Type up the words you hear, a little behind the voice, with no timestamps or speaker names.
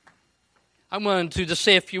I'm going to just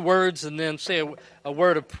say a few words and then say a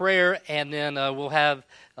word of prayer, and then we'll have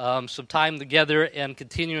some time together and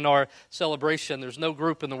continue in our celebration. There's no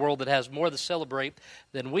group in the world that has more to celebrate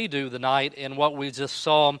than we do tonight in what we just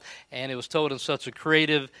saw, and it was told in such a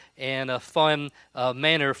creative and a fun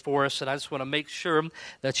manner for us. And I just want to make sure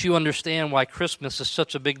that you understand why Christmas is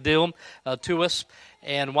such a big deal to us,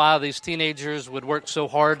 and why these teenagers would work so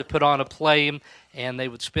hard to put on a play, and they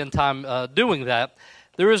would spend time doing that.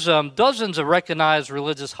 There is dozens of recognized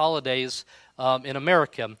religious holidays in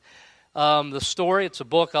America. The story, it's a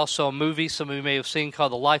book, also a movie some of you may have seen,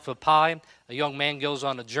 called The Life of Pi. A young man goes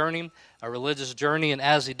on a journey, a religious journey, and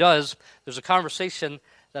as he does, there's a conversation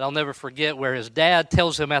that I'll never forget where his dad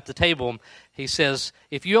tells him at the table, he says,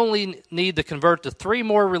 if you only need to convert to 3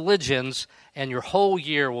 more religions and your whole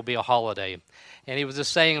year will be a holiday. And he was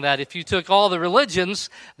just saying that if you took all the religions,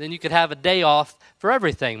 then you could have a day off for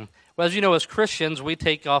everything. Well, as you know, as Christians, we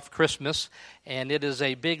take off Christmas, and it is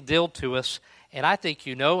a big deal to us. And I think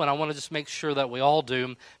you know, and I want to just make sure that we all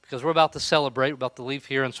do, because we're about to celebrate, we're about to leave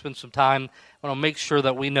here and spend some time. I want to make sure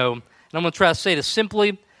that we know. And I'm going to try to say this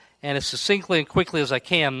simply and as succinctly and quickly as I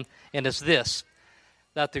can, and it's this,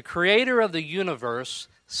 that the Creator of the universe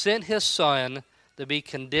sent His Son to be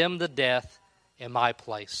condemned to death in my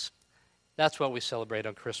place. That's what we celebrate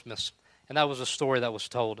on Christmas. And that was a story that was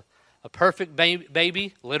told. A perfect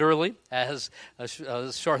baby, literally, as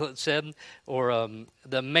Charlotte said, or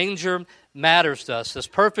the manger matters to us. This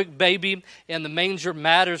perfect baby in the manger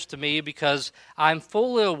matters to me because I'm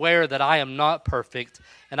fully aware that I am not perfect,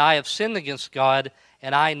 and I have sinned against God,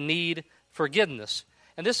 and I need forgiveness.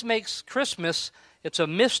 And this makes Christmas, it's a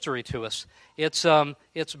mystery to us.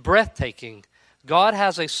 It's breathtaking. God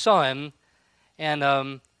has a Son,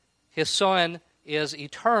 and His Son is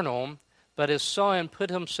eternal, but His Son put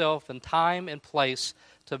Himself in time and place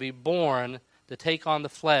to be born, to take on the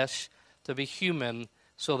flesh, to be human,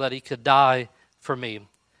 so that He could die for me.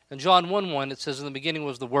 In John 1:1, it says, in the beginning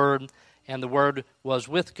was the Word, and the Word was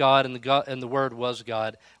with God, and the Word was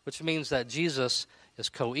God, which means that Jesus is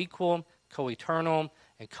co-equal, co-eternal,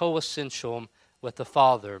 and co-essential with the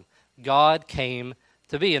Father. God came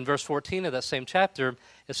to be. In verse 14 of that same chapter,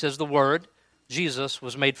 it says, the Word, Jesus,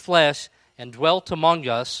 was made flesh and dwelt among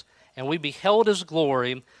us, and we beheld His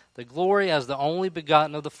glory, the glory as the only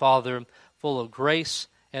begotten of the Father, full of grace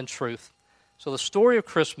and truth. So the story of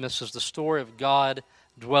Christmas is the story of God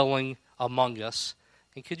dwelling among us.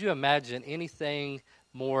 And could you imagine anything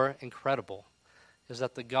more incredible? Is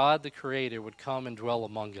that the God, the Creator, would come and dwell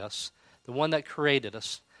among us. The one that created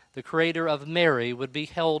us, the Creator of Mary, would be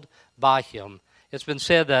held by Him. It's been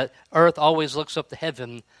said that earth always looks up to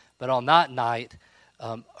heaven, but on that night,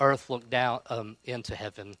 earth looked down into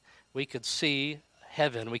heaven. We could see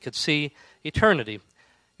heaven. We could see eternity.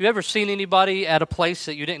 You ever seen anybody at a place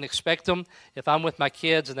that you didn't expect them? If I'm with my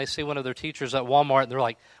kids and they see one of their teachers at Walmart and they're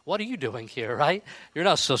like, what are you doing here, right? You're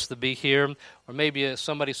not supposed to be here. Or maybe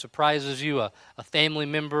somebody surprises you, a family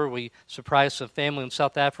member. We surprised a family in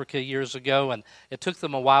South Africa years ago, and it took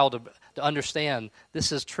them a while to understand,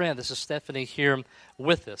 this is Trent, this is Stephanie here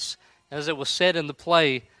with us. And as it was said in the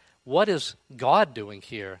play, what is God doing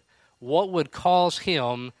here? What would cause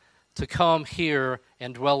Him to come here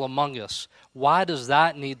and dwell among us? Why does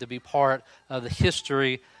that need to be part of the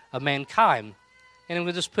history of mankind? And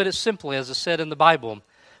we'll just put it simply, as it said in the Bible,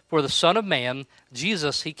 for the Son of Man,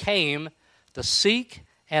 Jesus, He came to seek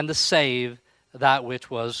and to save that which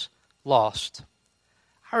was lost.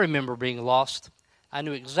 I remember being lost. I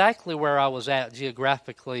knew exactly where I was at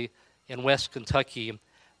geographically in West Kentucky,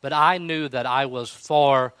 but I knew that I was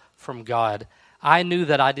far from God. I knew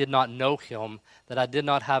that I did not know Him, that I did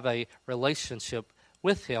not have a relationship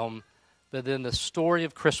with Him. But then the story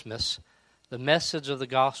of Christmas, the message of the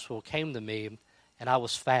gospel came to me, and I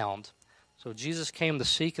was found. So Jesus came to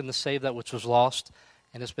seek and to save that which was lost,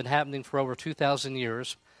 and it's been happening for over 2,000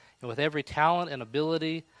 years. And with every talent and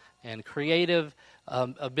ability and creative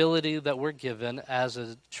ability that we're given as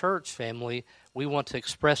a church family, we want to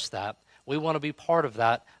express that. We want to be part of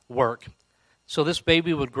that work. So this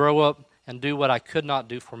baby would grow up and do what I could not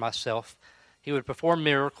do for myself. He would perform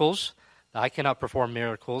miracles. I cannot perform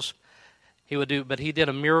miracles. But He did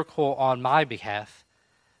a miracle on my behalf.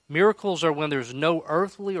 Miracles are when there's no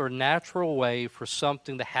earthly or natural way for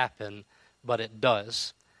something to happen, but it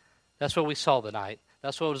does. That's what we saw tonight.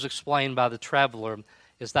 That's what was explained by the traveler,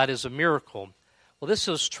 is that is a miracle. Well, this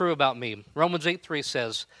is true about me. Romans 8:3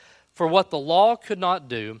 says, for what the law could not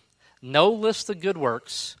do, no list of good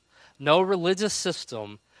works, no religious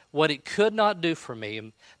system, what it could not do for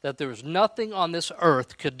me, that there was nothing on this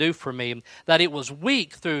earth could do for me, that it was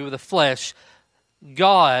weak through the flesh,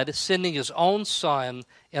 God sending his own Son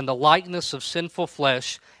in the likeness of sinful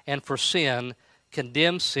flesh, and for sin,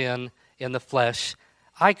 condemned sin in the flesh.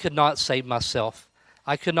 I could not save myself.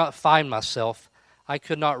 I could not find myself. I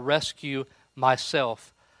could not rescue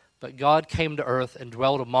myself. But God came to earth and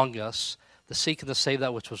dwelt among us to seek and to save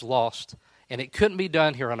that which was lost. And it couldn't be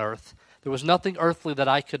done here on earth. There was nothing earthly that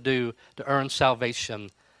I could do to earn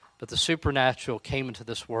salvation. But the supernatural came into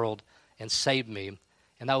this world and saved me.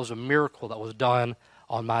 And that was a miracle that was done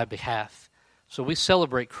on my behalf. So we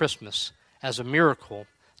celebrate Christmas as a miracle,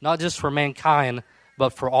 not just for mankind, but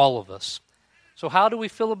for all of us. So how do we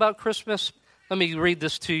feel about Christmas? Let me read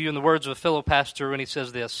this to you in the words of a fellow pastor when he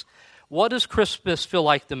says this. What does Christmas feel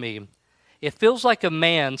like to me? It feels like a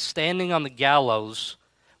man standing on the gallows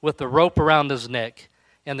with the rope around his neck,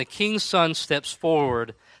 and the king's son steps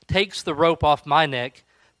forward, takes the rope off my neck,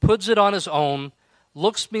 puts it on his own,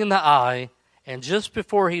 looks me in the eye, and just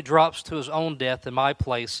before he drops to his own death in my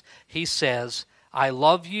place, he says, I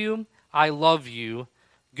love you,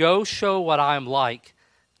 go show what I am like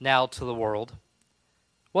now to the world.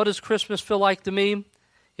 What does Christmas feel like to me?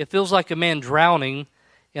 It feels like a man drowning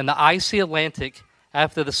in the icy Atlantic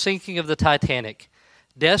after the sinking of the Titanic,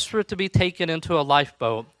 desperate to be taken into a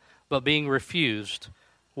lifeboat, but being refused.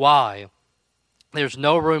 Why? There's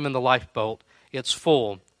no room in the lifeboat. It's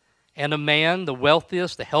full. And a man, the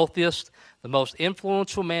wealthiest, the healthiest, the most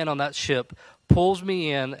influential man on that ship, pulls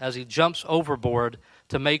me in as he jumps overboard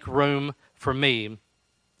to make room for me.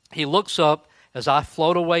 He looks up as I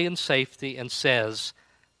float away in safety and says,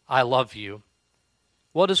 I love you.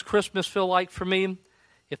 What does Christmas feel like for me?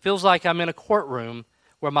 It feels like I'm in a courtroom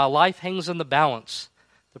where my life hangs in the balance.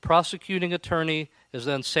 The prosecuting attorney is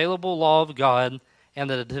the unsaleable law of God, and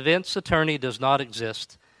the defense attorney does not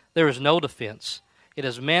exist. There is no defense. It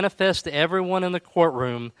is manifest to everyone in the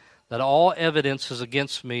courtroom that all evidence is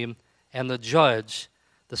against me, and the judge,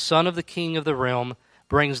 the son of the king of the realm,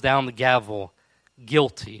 brings down the gavel,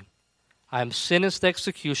 guilty. I am sentenced to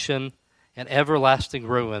execution and everlasting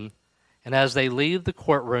ruin. And as they leave the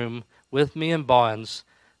courtroom with me in bonds,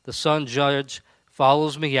 the son judge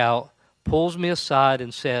follows me out, pulls me aside,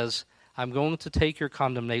 and says, I'm going to take your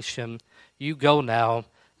condemnation. You go now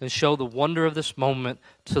and show the wonder of this moment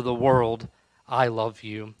to the world. I love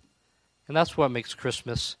you. And that's what makes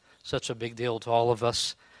Christmas such a big deal to all of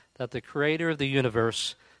us, that the creator of the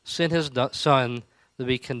universe sent his son to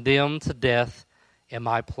be condemned to death in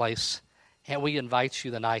my place. And we invite you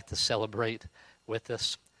tonight to celebrate with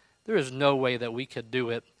us. There is no way that we could do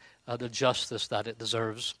it the justice that it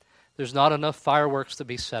deserves. There's not enough fireworks to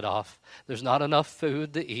be set off. There's not enough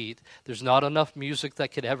food to eat. There's not enough music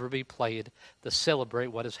that could ever be played to celebrate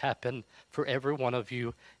what has happened for every one of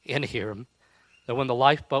you in here. That when the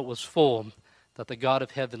lifeboat was full, that the God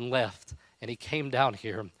of heaven left, and he came down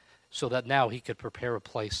here so that now he could prepare a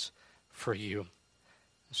place for you.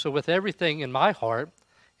 So with everything in my heart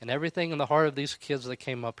and everything in the heart of these kids that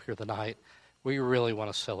came up here tonight, we really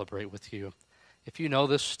want to celebrate with you. If you know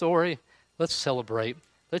this story, let's celebrate.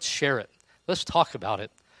 Let's share it. Let's talk about it.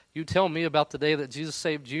 You tell me about the day that Jesus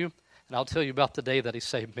saved you, and I'll tell you about the day that he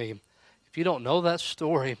saved me. If you don't know that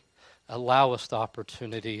story, allow us the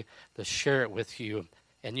opportunity to share it with you,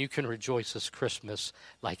 and you can rejoice this Christmas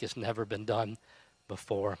like it's never been done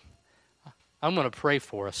before. I'm going to pray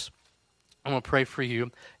for us. I'm going to pray for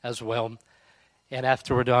you as well. And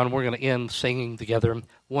after we're done, we're going to end singing together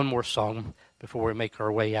one more song before we make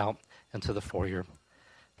our way out into the foyer.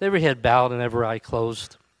 With every head bowed and every eye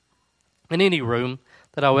closed. In any room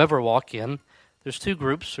that I'll ever walk in, there's two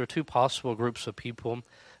groups or two possible groups of people.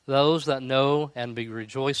 Those that know and be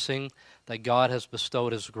rejoicing that God has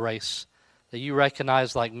bestowed his grace. That you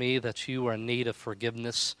recognize, like me, that you are in need of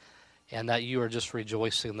forgiveness and that you are just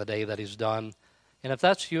rejoicing the day that he's done. And if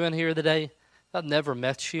that's you in here today, I've never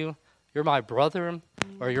met you, you're my brother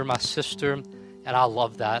or you're my sister, and I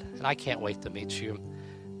love that, and I can't wait to meet you.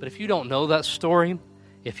 But if you don't know that story,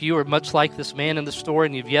 if you are much like this man in the story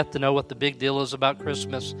and you've yet to know what the big deal is about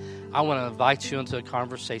Christmas, I want to invite you into a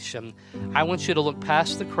conversation. I want you to look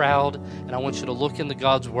past the crowd, and I want you to look into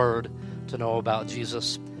God's Word to know about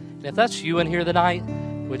Jesus. And if that's you in here tonight,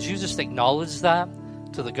 would you just acknowledge that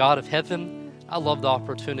to the God of heaven? I love the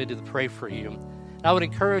opportunity to pray for you. And I would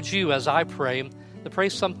encourage you as I pray to pray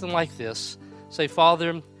something like this. Say,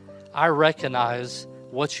 Father, I recognize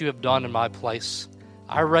what you have done in my place.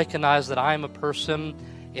 I recognize that I am a person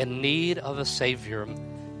in need of a Savior.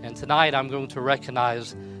 And tonight I'm going to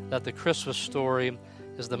recognize that the Christmas story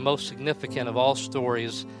is the most significant of all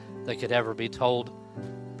stories that could ever be told.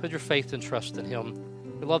 Put your faith and trust in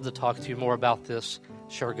him. We'd love to talk to you more about this.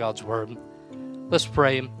 Share God's Word. Let's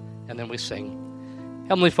pray, and then we sing.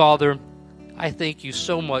 Heavenly Father, I thank you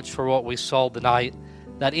so much for what we saw tonight,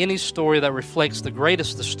 that any story that reflects the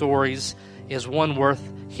greatest of stories is one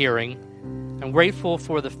worth hearing. I'm grateful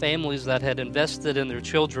for the families that had invested in their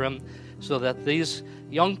children so that these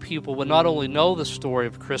young people would not only know the story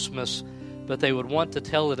of Christmas, but they would want to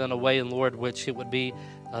tell it in a way, in Lord, which it would be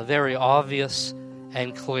very obvious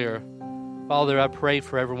and clear. Father, I pray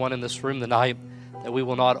for everyone in this room tonight that we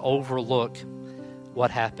will not overlook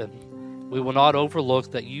what happened. We will not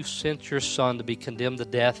overlook that you sent your Son to be condemned to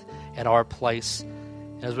death in our place.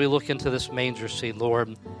 And as we look into this manger scene,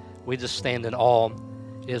 Lord, we just stand in awe.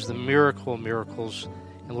 It is the miracle of miracles,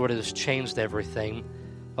 and Lord, it has changed everything.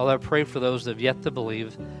 Father, I pray for those that have yet to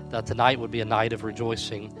believe that tonight would be a night of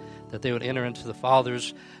rejoicing, that they would enter into the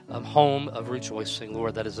Father's home of rejoicing,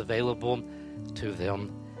 Lord, that is available to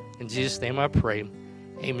them. In Jesus' name I pray,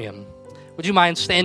 amen. Would you mind standing?